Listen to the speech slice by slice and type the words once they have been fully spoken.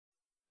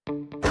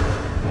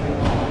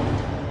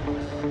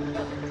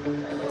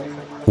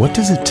What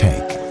does it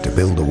take to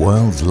build the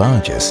world's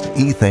largest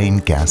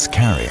ethane gas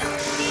carrier?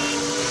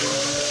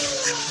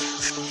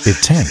 It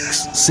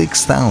takes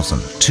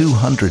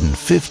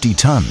 6,250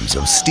 tons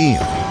of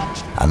steel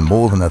and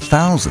more than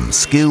 1,000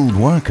 skilled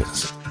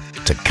workers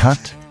to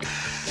cut,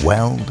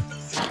 weld,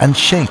 and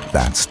shape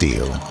that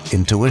steel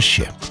into a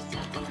ship.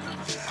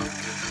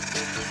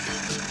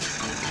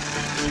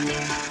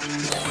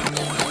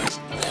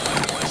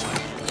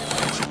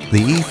 The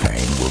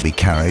ethane will be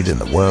carried in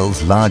the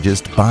world's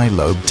largest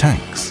bilobe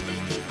tanks.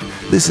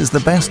 This is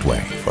the best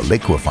way for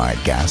liquefied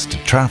gas to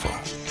travel.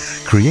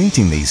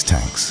 Creating these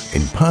tanks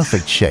in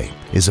perfect shape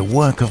is a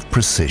work of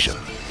precision.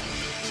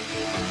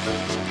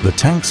 The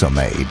tanks are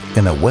made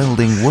in a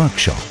welding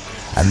workshop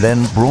and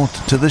then brought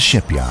to the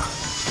shipyard.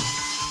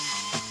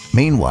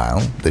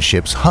 Meanwhile, the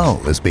ship's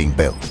hull is being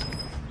built.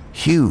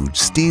 Huge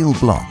steel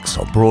blocks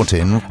are brought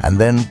in and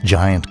then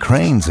giant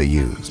cranes are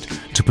used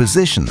to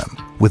position them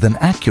with an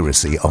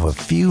accuracy of a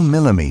few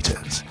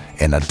millimeters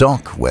in a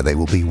dock where they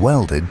will be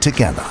welded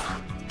together.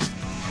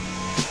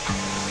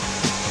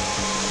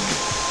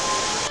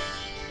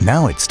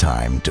 Now it's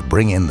time to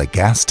bring in the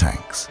gas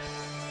tanks.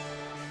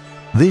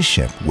 This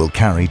ship will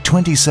carry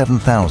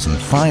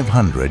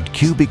 27,500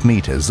 cubic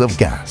meters of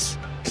gas,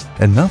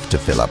 enough to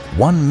fill up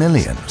 1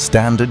 million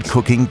standard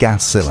cooking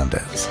gas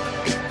cylinders.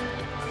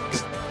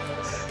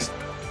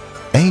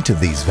 8 of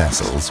these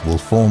vessels will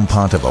form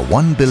part of a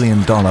 $1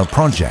 billion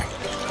project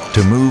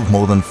to move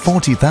more than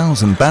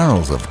 40,000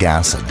 barrels of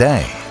gas a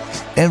day,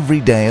 every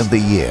day of the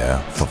year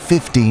for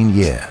 15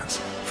 years,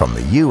 from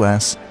the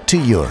US to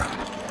Europe.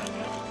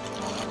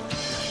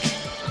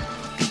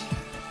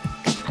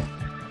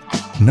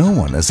 No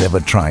one has ever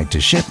tried to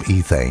ship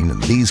ethane in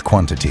these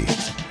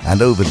quantities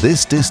and over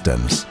this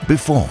distance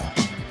before.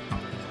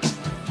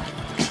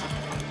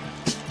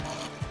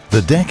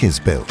 The deck is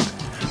built,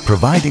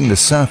 providing the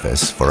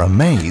surface for a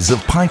maze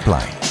of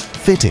pipelines,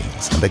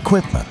 fittings and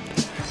equipment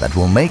that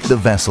will make the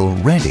vessel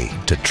ready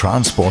to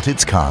transport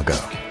its cargo.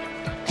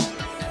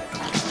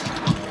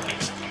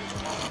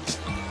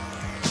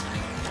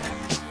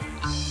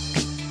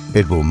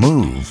 It will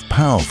move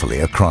powerfully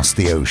across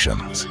the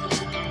oceans.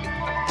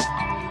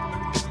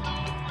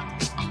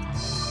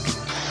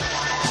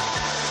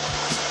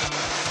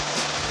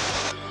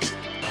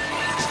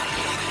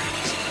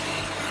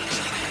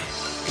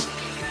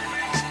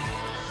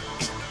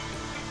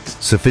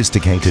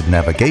 Sophisticated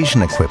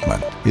navigation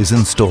equipment is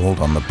installed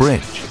on the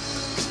bridge.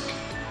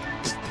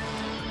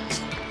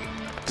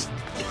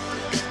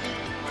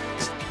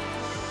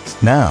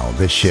 Now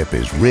this ship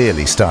is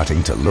really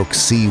starting to look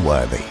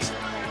seaworthy.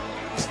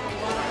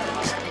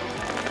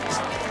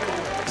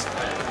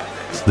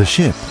 The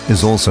ship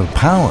is also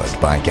powered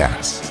by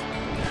gas.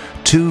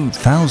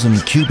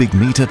 2,000 cubic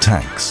meter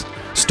tanks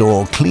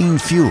store clean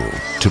fuel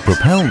to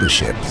propel the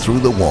ship through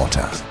the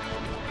water.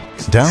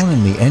 Down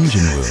in the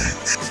engine room,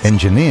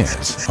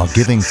 engineers are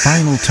giving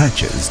final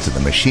touches to the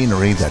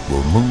machinery that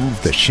will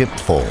move the ship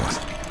forward.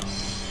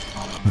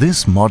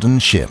 This modern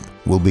ship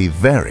will be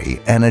very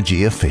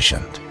energy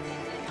efficient.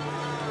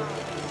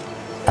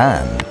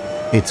 And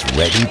it's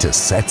ready to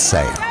set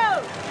sail.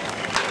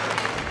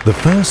 The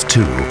first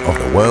 2 of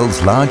the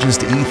world's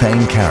largest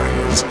ethane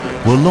carriers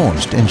were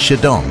launched in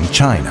Shandong,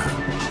 China,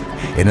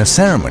 in a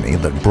ceremony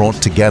that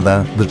brought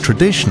together the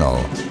traditional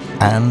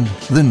and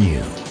the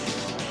new.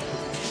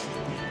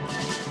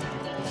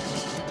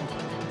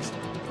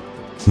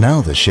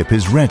 Now the ship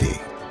is ready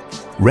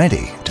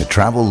to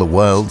travel the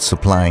world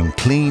supplying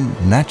clean,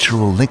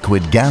 natural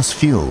liquid gas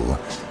fuel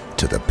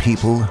to the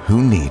people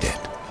who need it.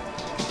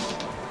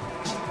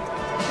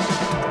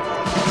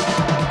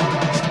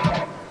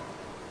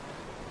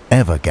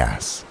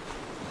 Evergas,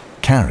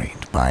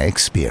 carried by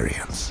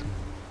experience.